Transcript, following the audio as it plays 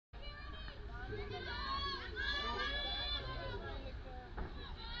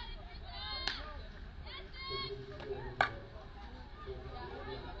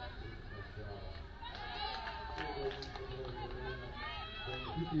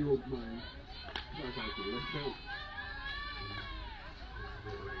op mijn daar zou ik de left field.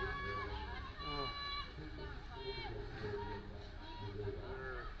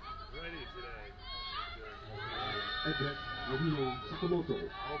 Ready today. Edward Marina Sakamoto. I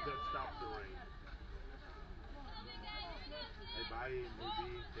hope that stops the rain. Hey, bye,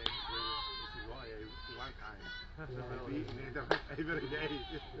 maybe thanks for this is why one time. Maybe every day.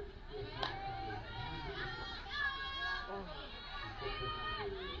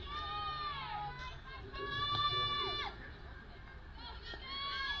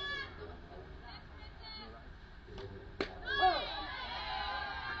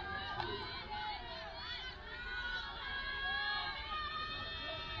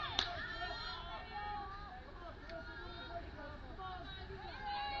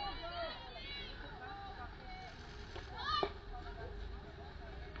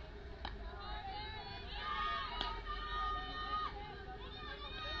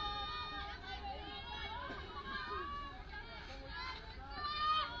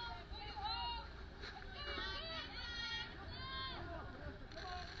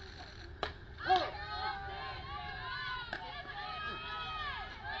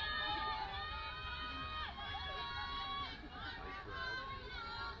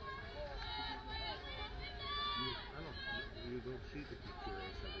 You don't see the picture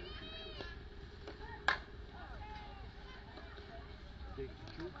as a little picture. Take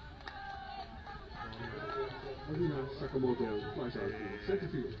two. Marina Sakamoto flies out to center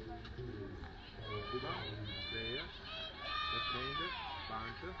field. Cuba, player, defender,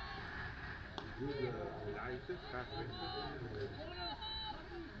 puncher, good light, perfect.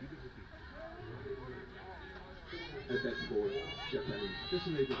 Beautiful picture. At that for Japan,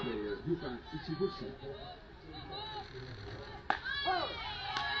 designated player Yuka Ichibushi.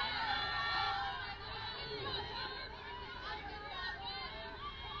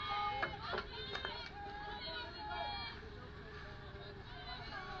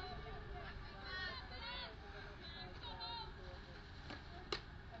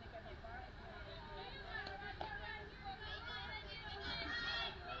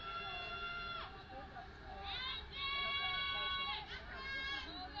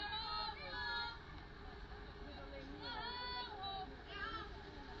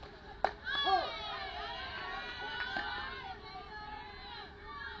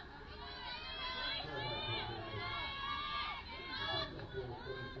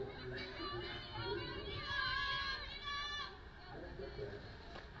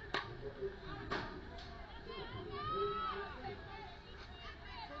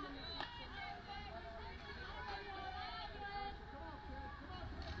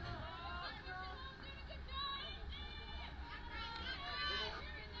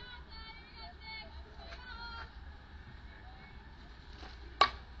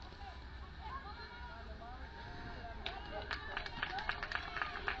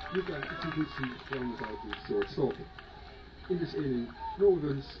 Yuka Ichibushi rounds out to shortstop. In this inning, no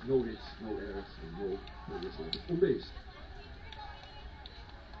runs, no hits, no errors, and no players on base.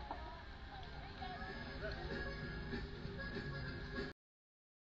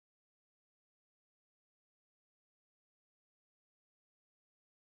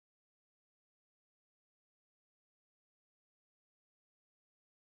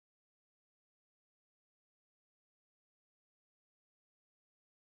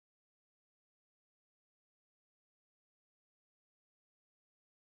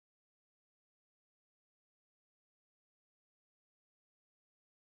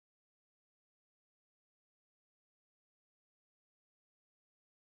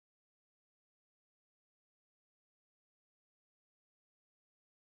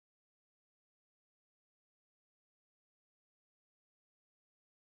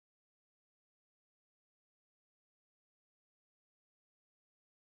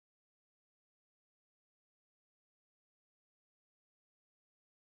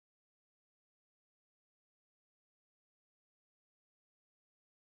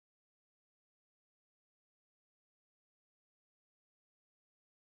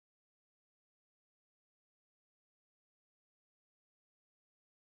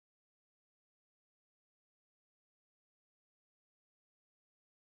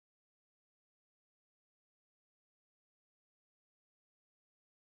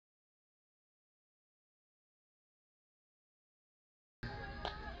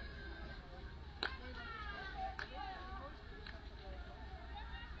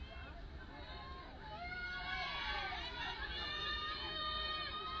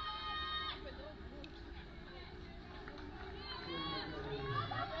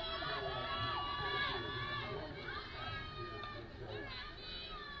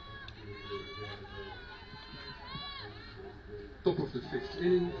 Top of the fifth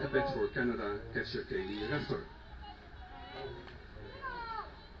inning, at bat for Canada, catcher Kaylee Rafter.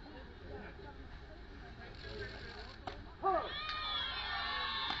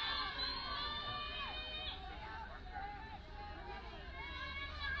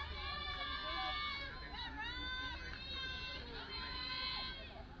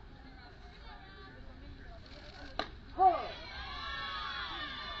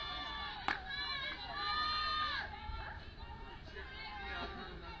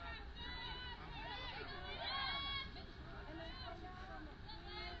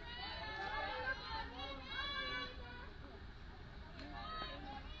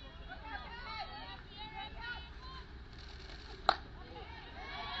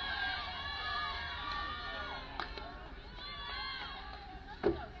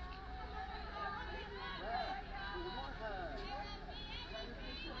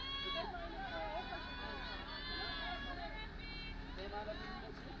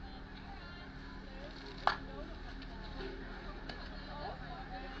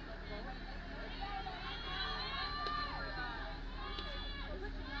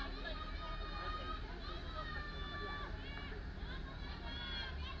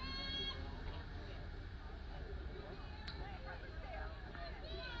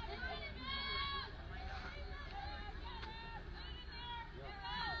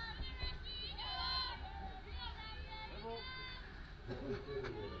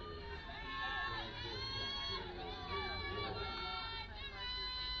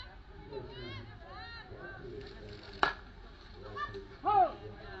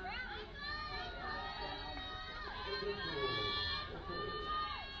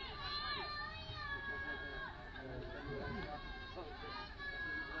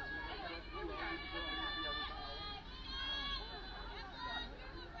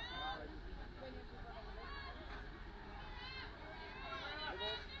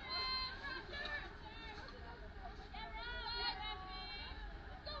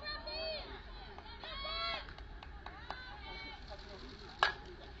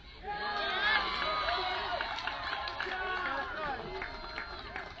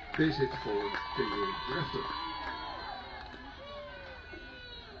 Base hit for Kaylee Rafter.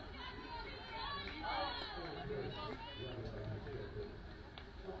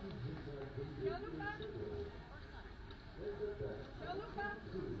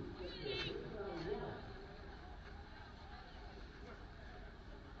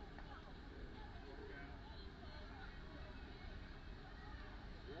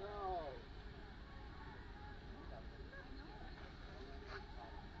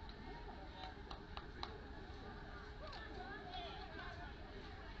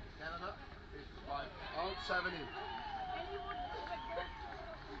 Canada is 5 out 70.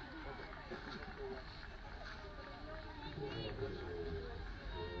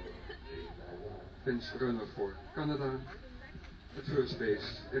 Bench runner for Canada. At first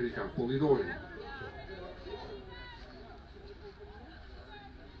base, Erika Polidori.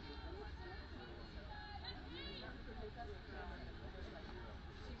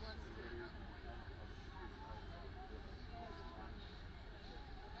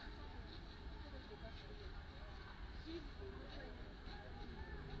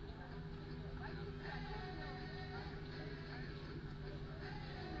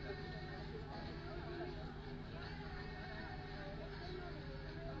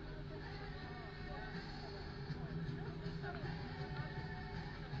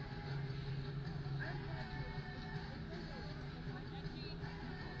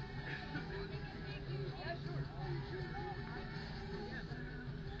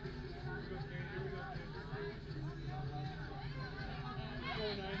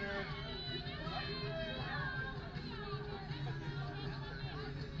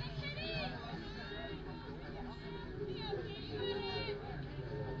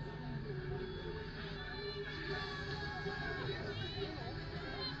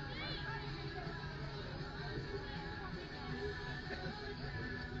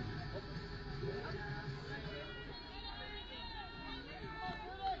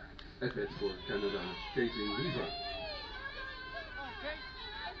 At bat for Canada, Caitlin Weaver.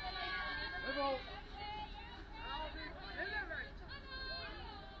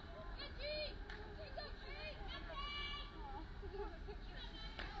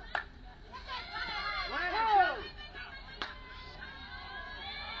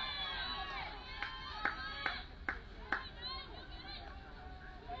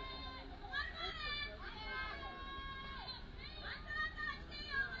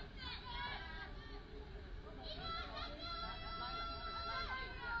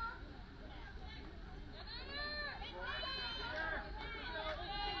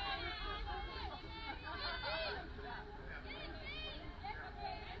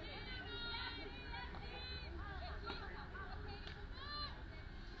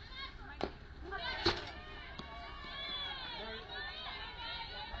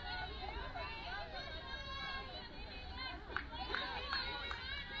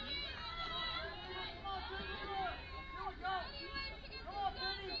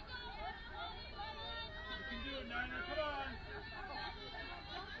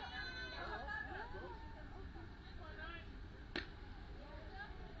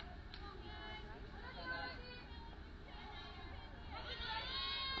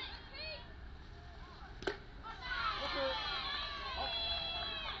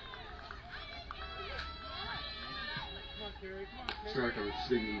 Strikeout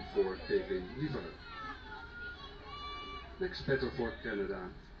swinging for KV Lieveren. Next batter for Canada,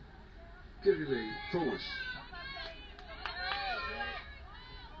 Kirillay Thomas.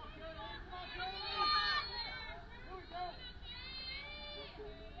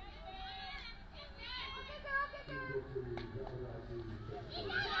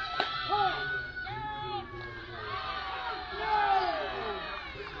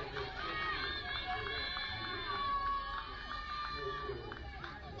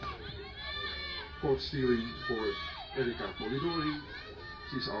 Caught stealing for Erika Polidori.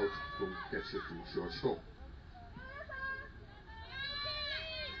 She's out from catcher to shortstop.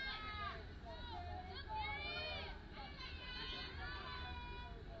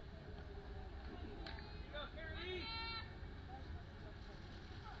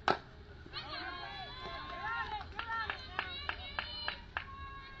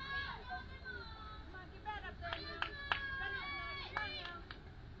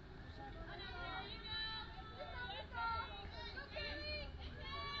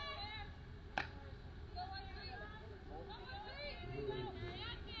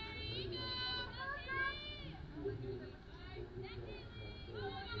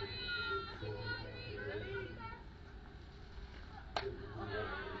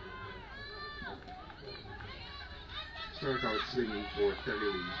 Strikeout swinging for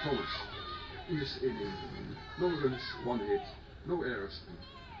Kirillay Thomas. In this inning, no runs, 1 hit, no errors, and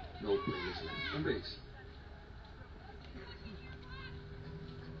no players on base.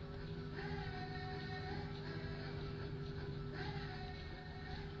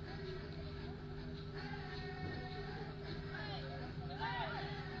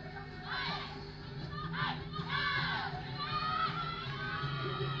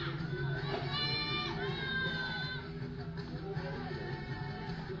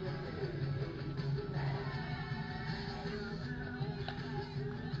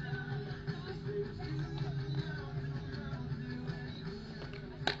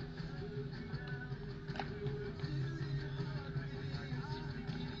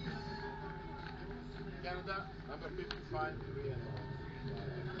 Canada, number 55, 3-0.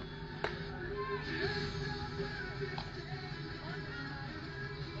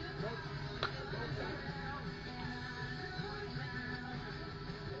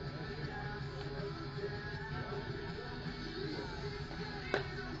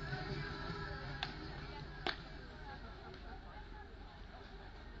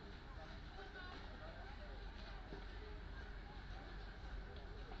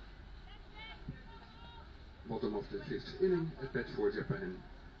 Bottom of the 5th inning, at bat for Japan,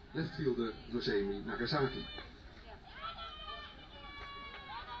 left fielder Nozomi Nagasaki.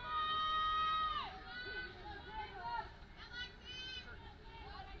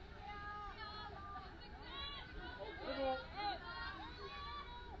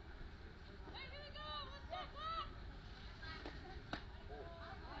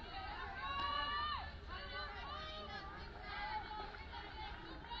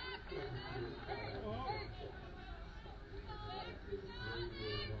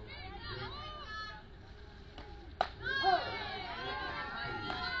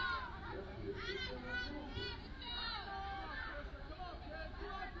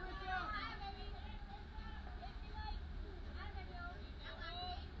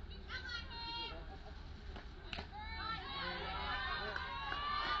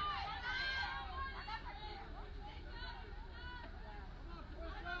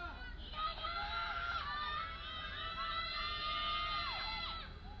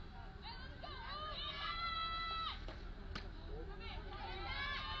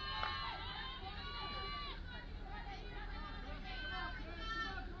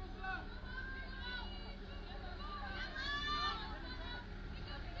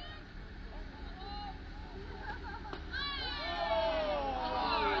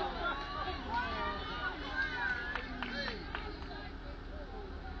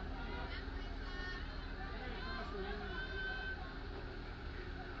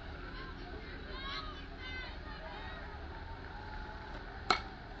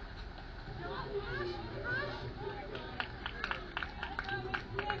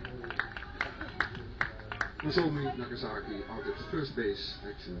 Nozomi Nagasaki out at first base,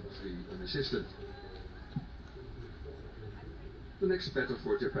 action 3 an assistant. The next batter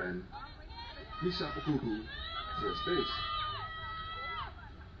for Japan, Misa Okubu, first base.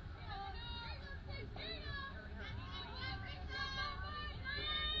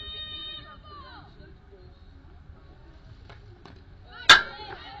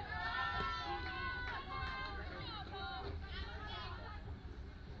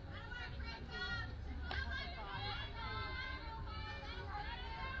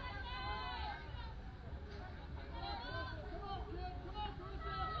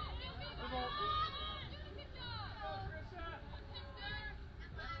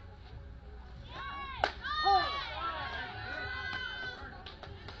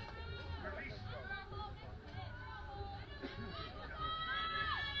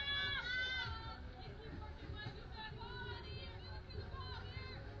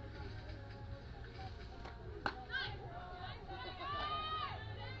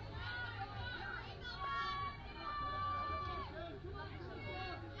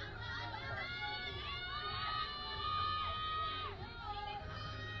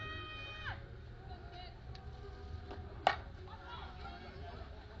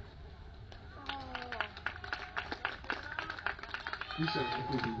 Reset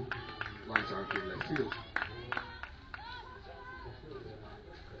Kudu lines out in left field.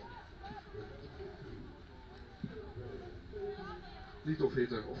 Leadoff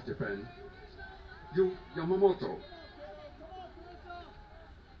hitter of Japan, Yu Yamamoto.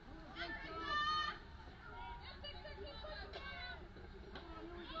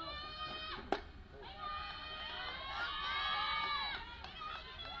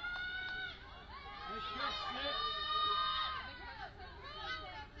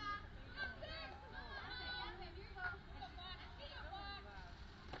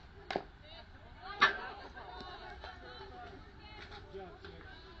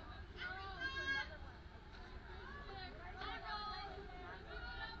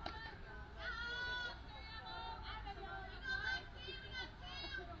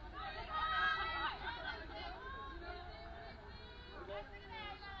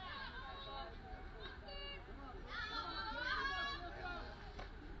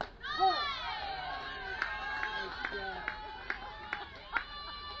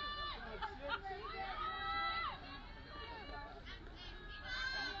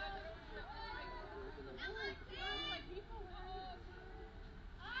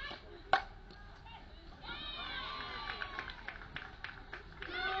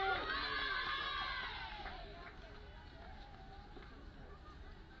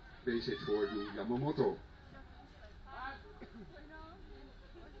 Base hit voor Yu Yamamoto.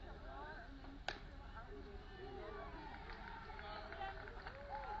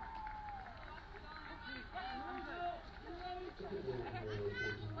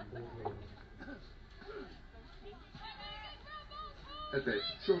 At bat,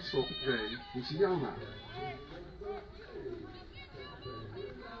 shortstop Rei Nishiyama.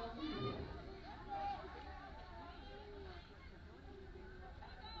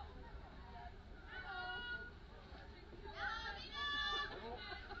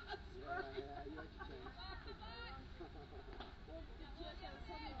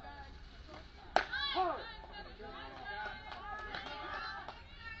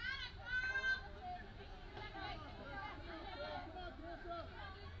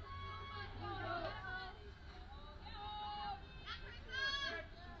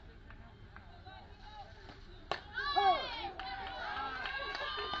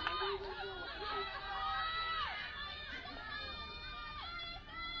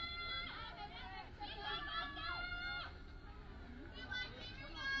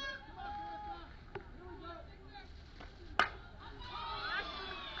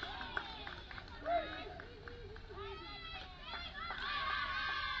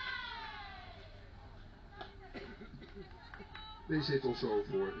 Base hit also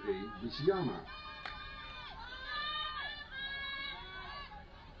voor Rei Nishiyama.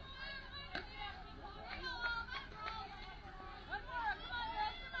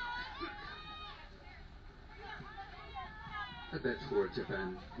 At bat for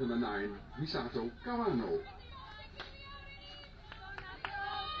Japan, number 9, Misato Kawano.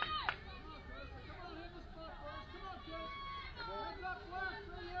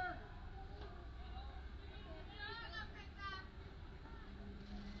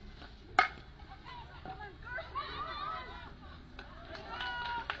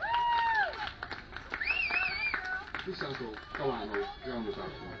 Misato Kawano grounded out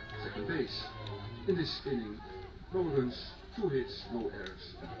for second base. In this inning, no runs, 2 hits, no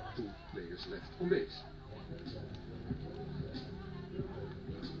errors, 2 players left on base.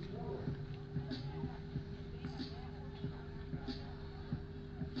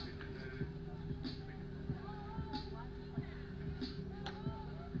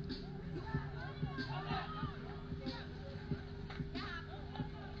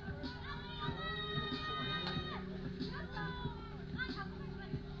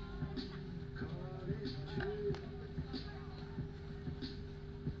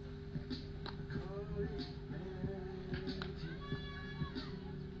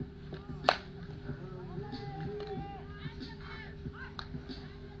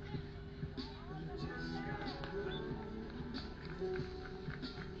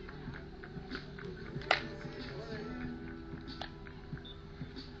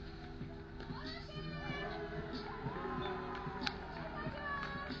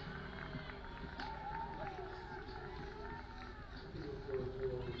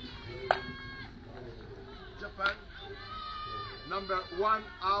 Japan, number 1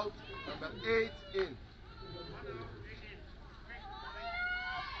 out, number 8 in.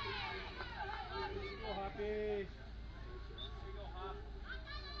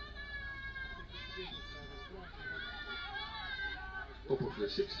 Top of the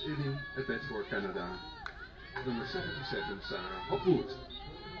 6th inning, at bat for Canada, number 77, Sarah Hopwood.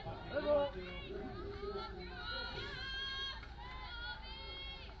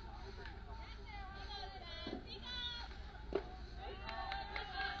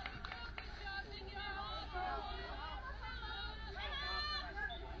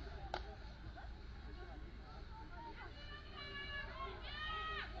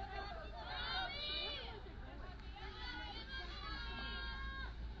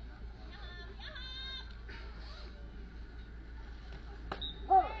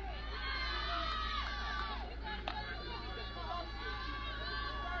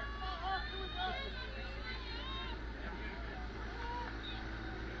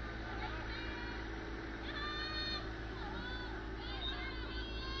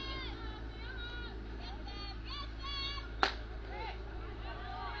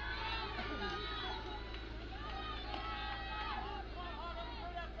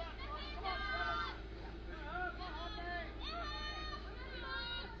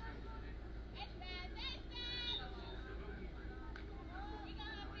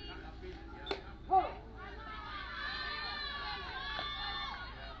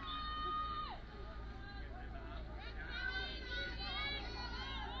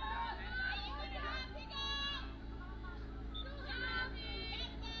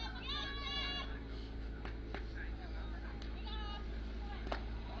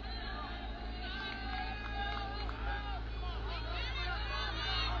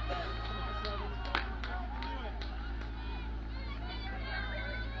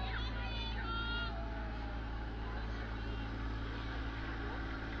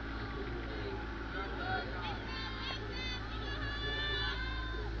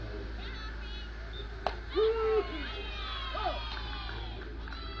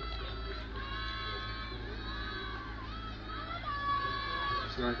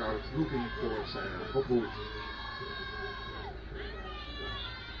 Strikeout looking for Sarah Hopwood.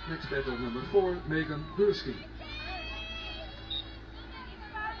 Next batter, number 4, Megan Gursky.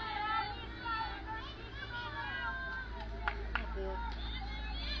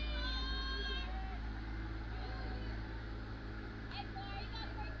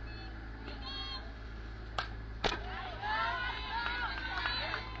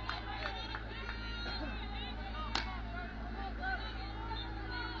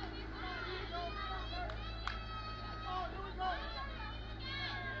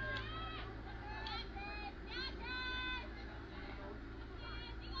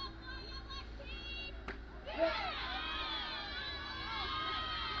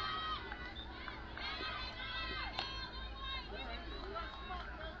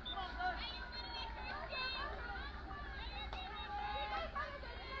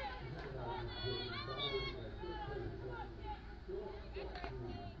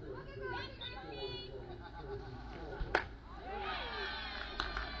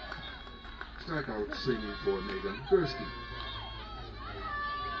 Strikeout swinging for Megan Gursky.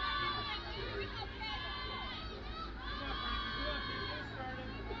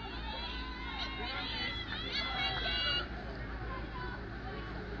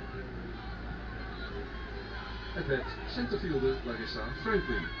 At bat, center fielder Larissa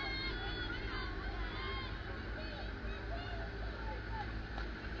Franklin.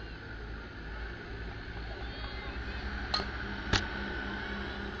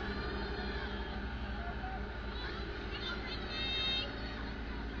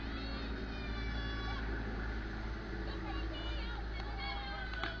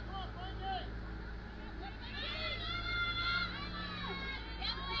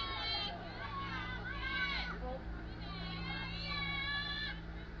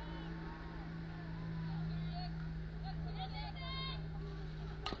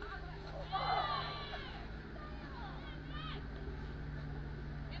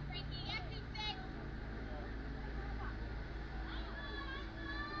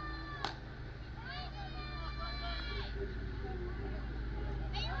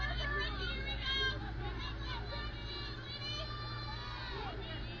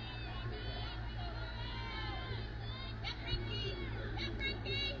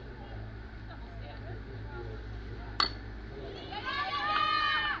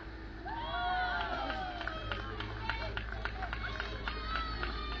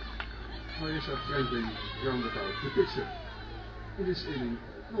 Larissa Franklin rounded out the pitcher. In this inning,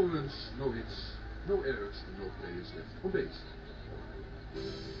 no runs, no hits, no errors, and no players left on base.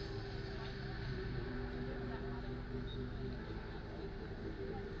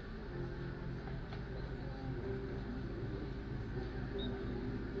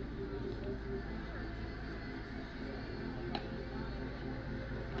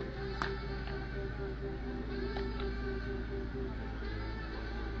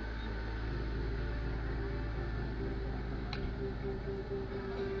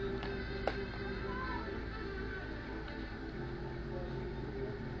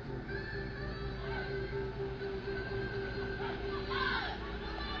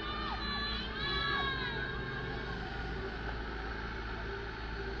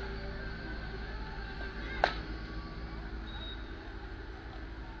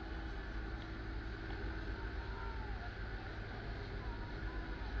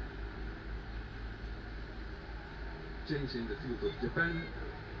 Change in the field of Japan.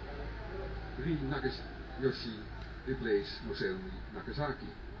 Ri Nakayoshi replaces Nozomi Nakazaki.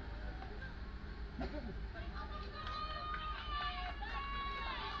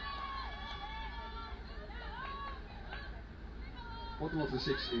 Bottom of the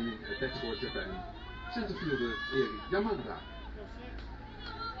sixth inning, attack for Japan. Center fielder Eri Yamada.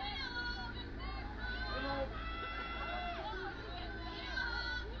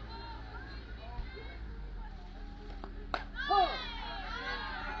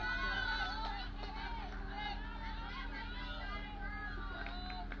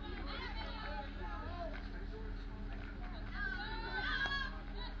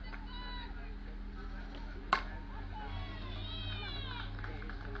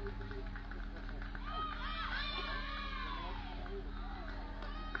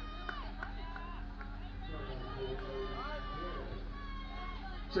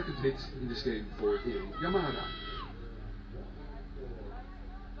 Second hit in this game for Eri Yamada.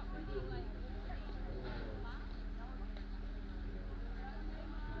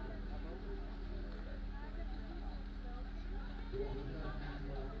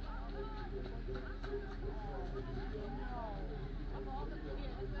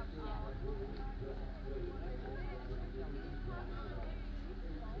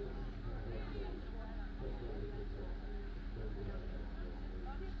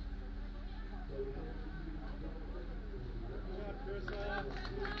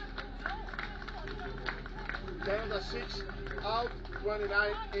 Canada 6 out,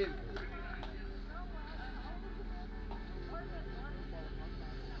 29 in.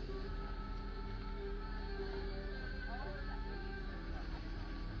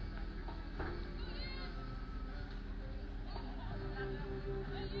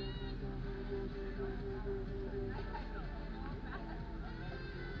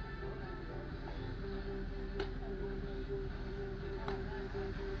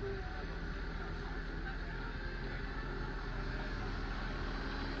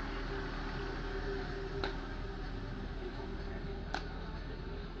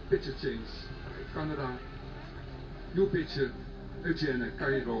 Pitcher change by Canada. New pitcher Eugene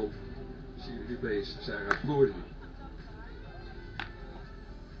Cairo. She replaces Sarah Fleury.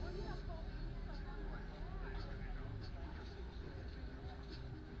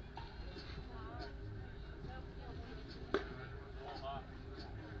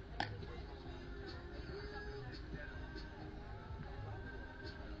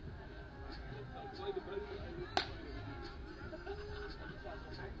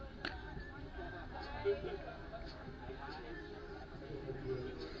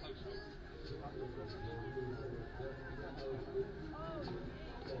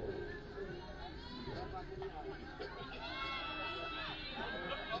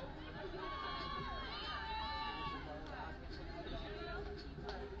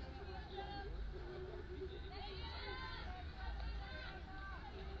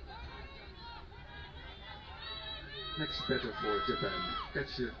 Next batter for Japan,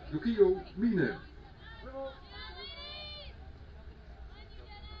 catcher Yukio Mine.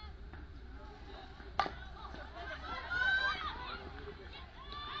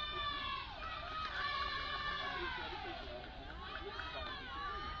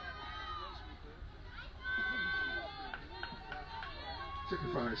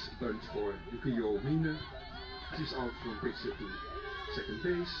 Sacrifice bunt for Yukio Mine. She's out from pitcher to second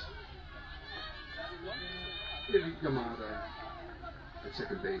base. Eri Yamada at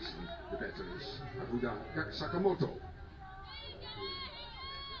second base, and the batter is Haruda Sakamoto.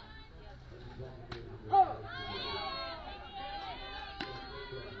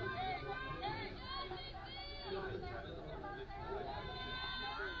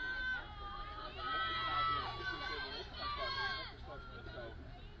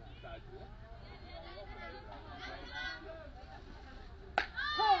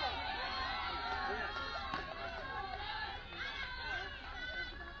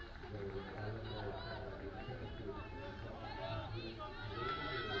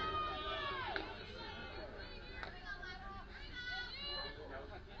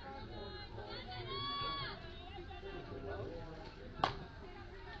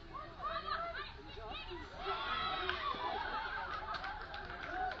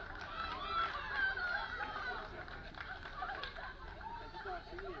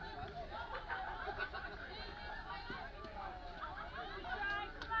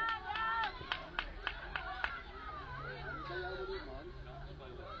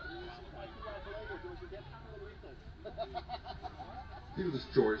 Fielder's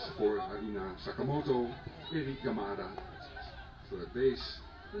choice for Haruna Sakamoto, Eri Yamada. So at base,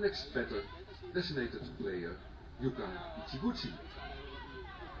 the next batter, designated player Yuka Ichiguchi.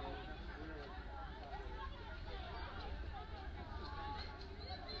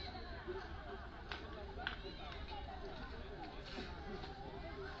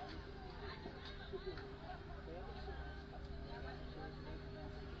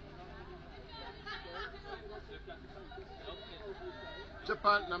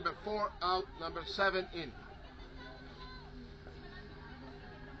 Japan, number 4 out, number 7 in.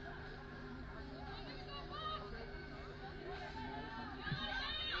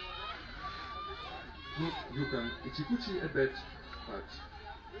 Not Yuka Ichiguchi at bat, but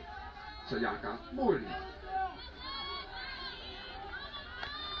Sayaka Mori.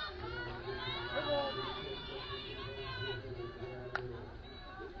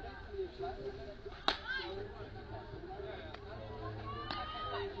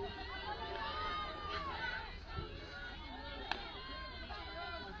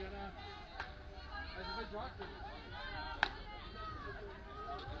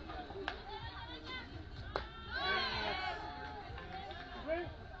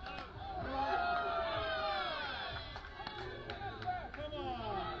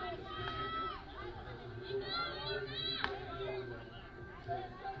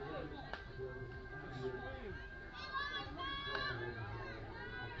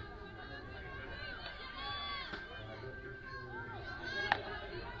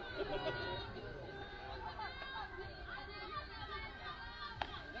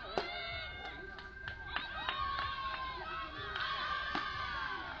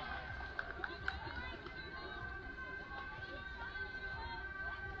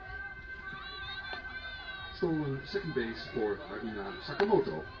 Stolen second base for Haruna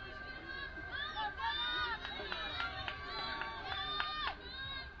Sakamoto.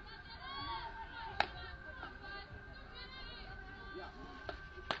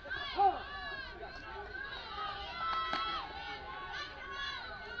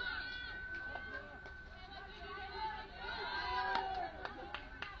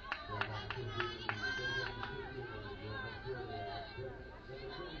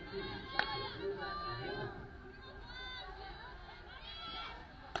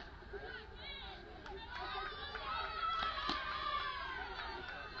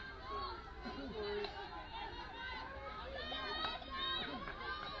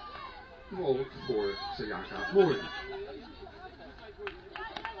 Ball for Sayaka Mori.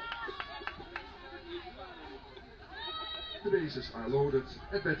 The bases are loaded.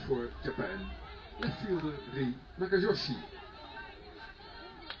 At bat for Japan, left fielder Ri Nakayoshi.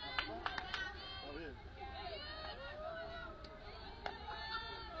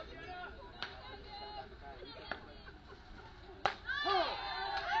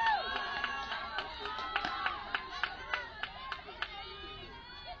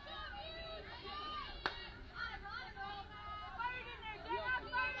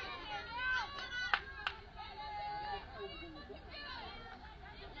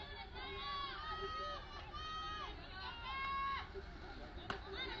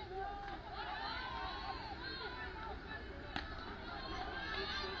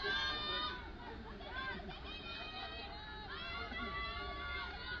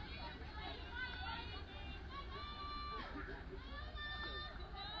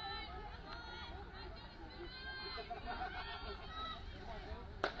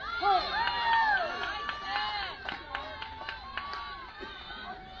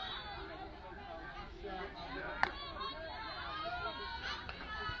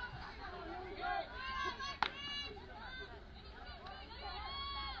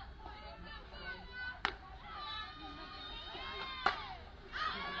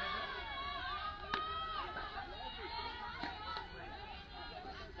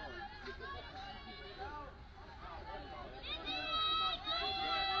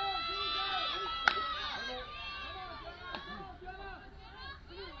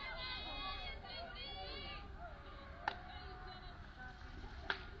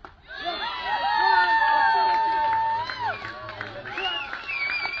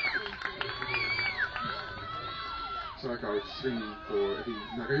 Strikeout swinging for Ri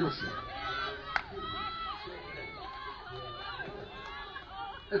Nakayoshi.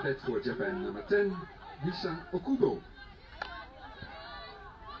 At bat for Japan, number 10, Misa Okubo.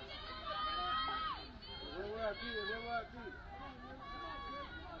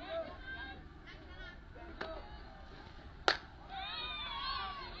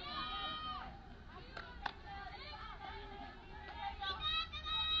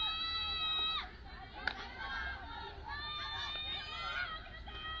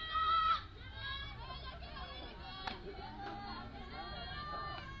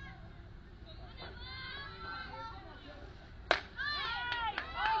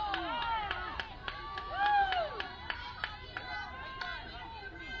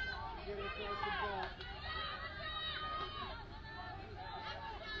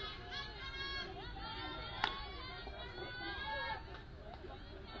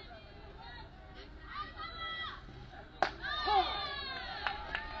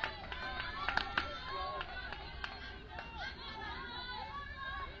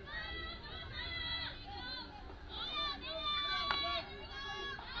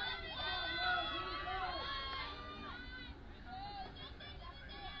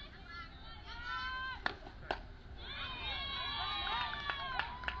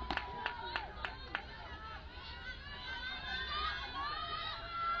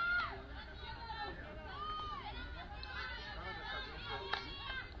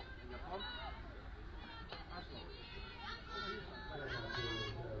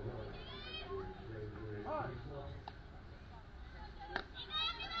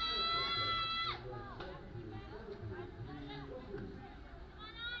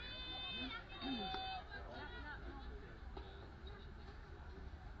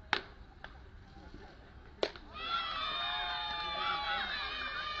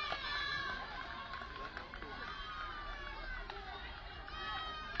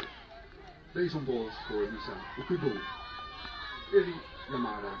 Base on balls for Misa Okubo. Eri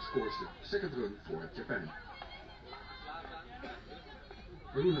Yamada scores the second run for Japan.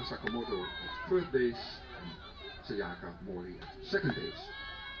 Haruna Sakamoto at third base and Sayaka Mori at second base.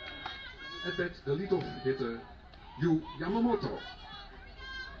 At bat, the leadoff hitter Yu Yamamoto.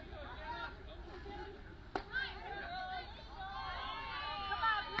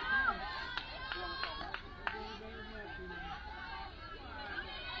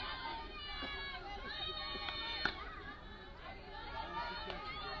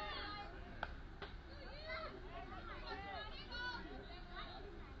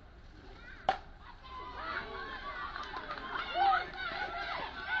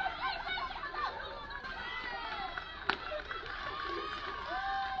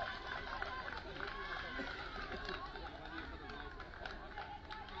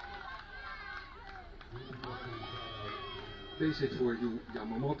 Base hit for Yu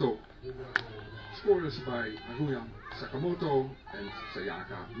Yamamoto. Scorers by Haruna Sakamoto and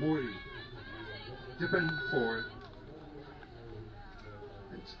Sayaka Mori. Japan 4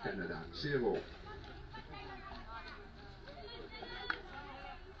 and Canada 0.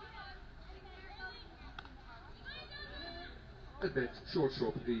 At bat,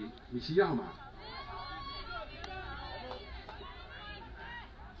 shortstop Ri Nishiyama.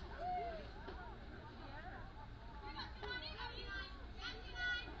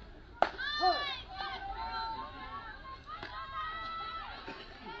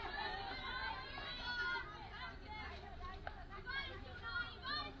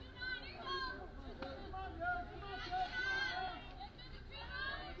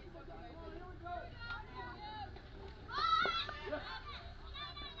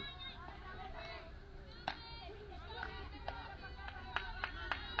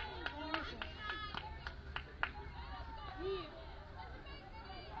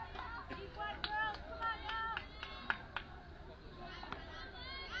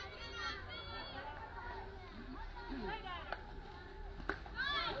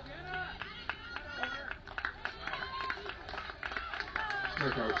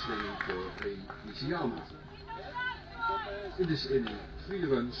 Strikeout swinging for Ri Nishiyama. In this inning, 3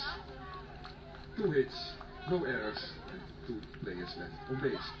 runs, 2 hits, no errors, and 2 players left on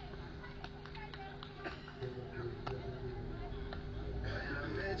base.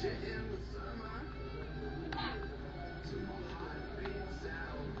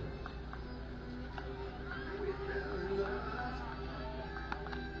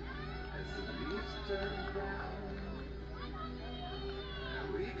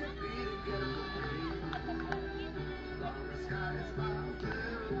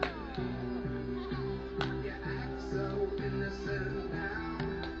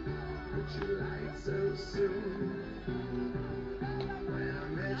 So soon, when I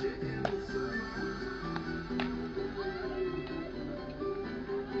met you in the summer.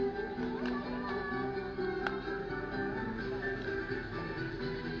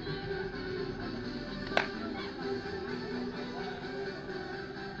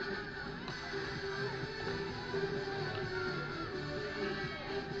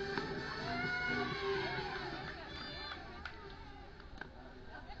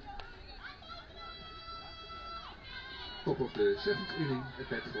 Top of the 7th inning, at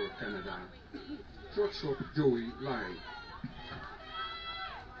bat for Canada. Shortstop Joey Lai.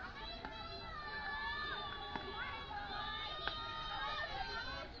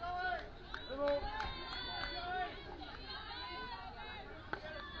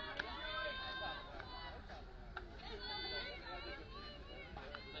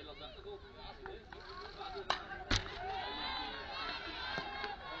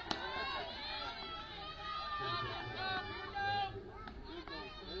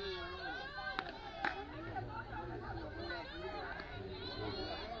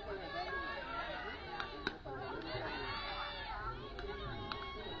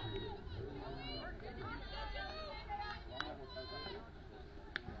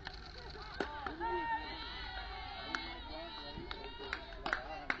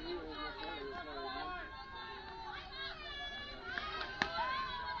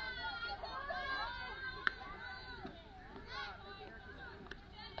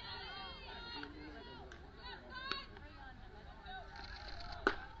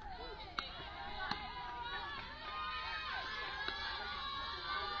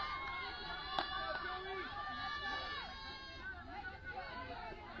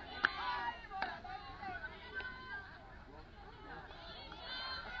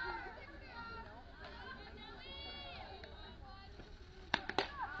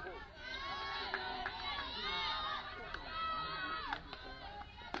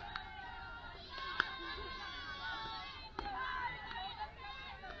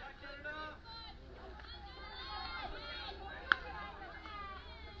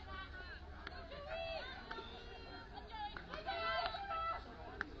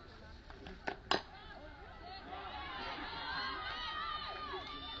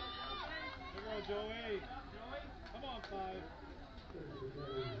 Joey. Come on, 5.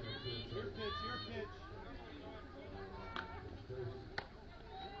 Your pitch, your pitch.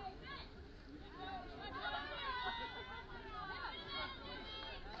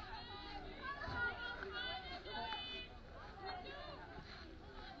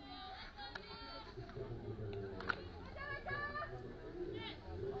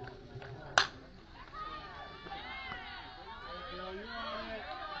 Girl, you're on it.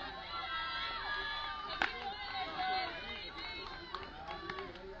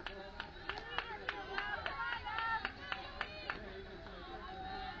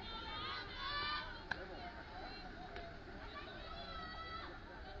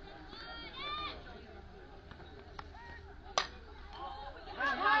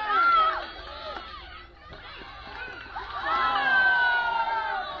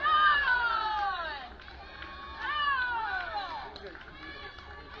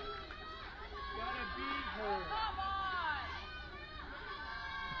 Gotta beat her.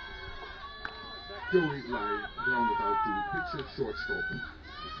 Joey Lai grounded out to pitcher shortstop.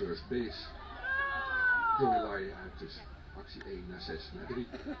 De first base. Joey Lai uit dus actie 1 naar 6 naar 3.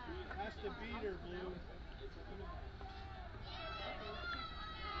 Has to beat her, Blue.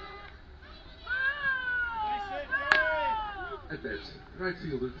 Nice hit, Joey. At bat, right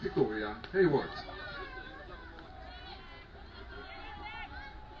fielder Victoria Hayward.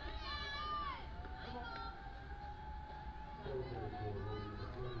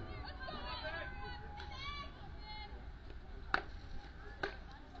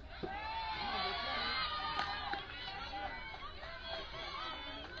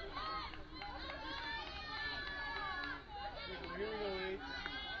 Here we go, 8.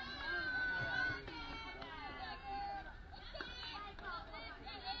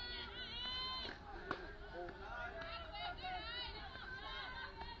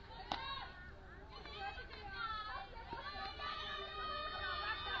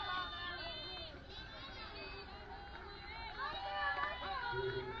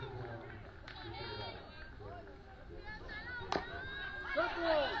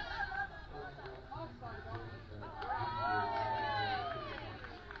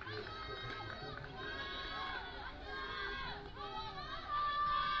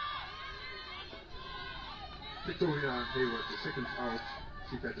 Victoria Hayward, the second out.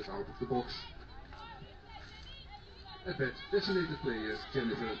 She batted out of the box. At bat, designated player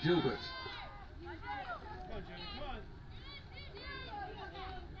Jennifer Gilbert. Come on, Jenny, come on.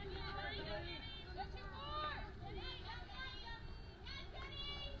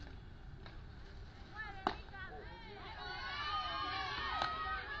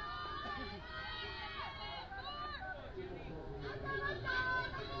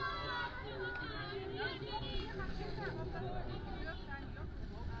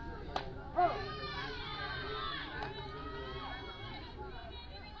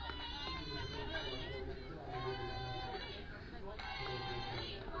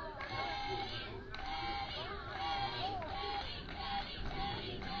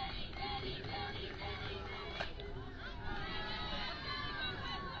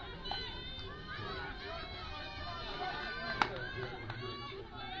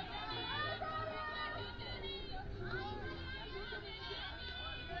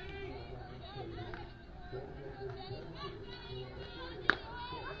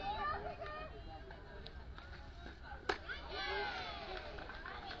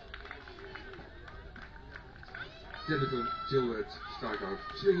 Jennifer Gilbert struck out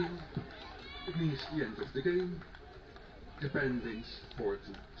swinging. It means the end of the game. Japan wins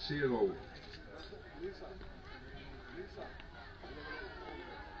 4-0.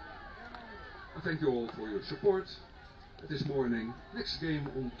 I thank you all for your support. This morning, next game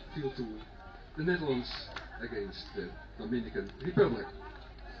on field 2, the Netherlands against the Dominican Republic.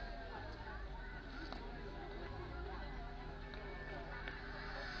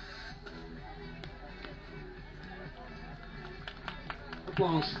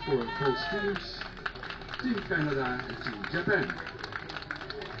 Applause for both teams, Team Canada and Team Japan.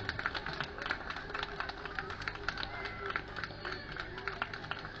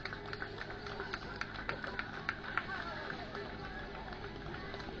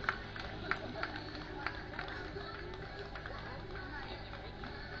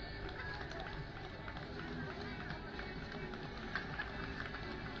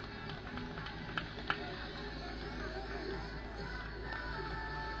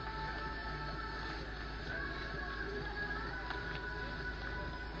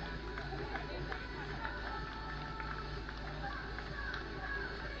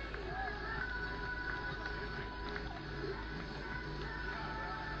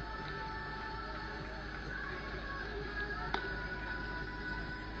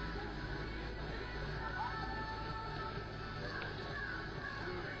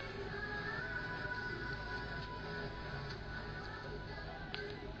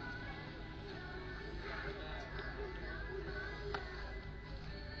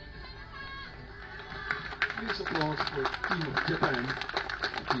 Please applause for Team of Japan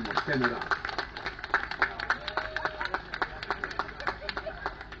and Team of Canada.